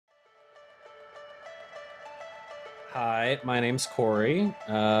Hi, my name's Corey.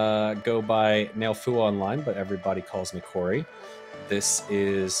 Go by Nailfu online, but everybody calls me Corey. This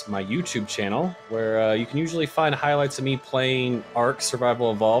is my YouTube channel where you can usually find highlights of me playing Ark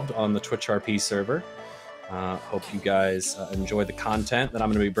Survival Evolved on the Twitch RP server. Hope you guys enjoy the content that I'm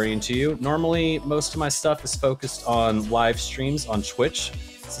going to be bringing to you. Normally, most of my stuff is focused on live streams on Twitch.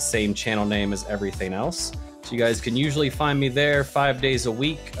 It's the same channel name as everything else. So you guys can usually find me there 5 days a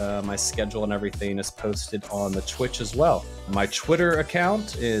week. My schedule and everything is posted on the Twitch as well. My Twitter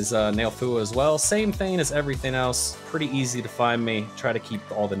account is Nailfua as well. Same thing as everything else. Pretty easy to find me. Try to keep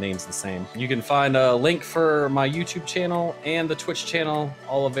all the names the same. You can find a link for my YouTube channel and the Twitch channel,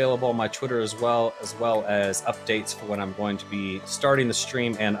 all available on my Twitter as well as updates for when I'm going to be starting the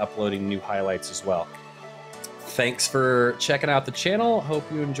stream and uploading new highlights as well. Thanks for checking out the channel. Hope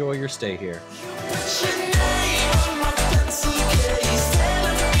you enjoy your stay here.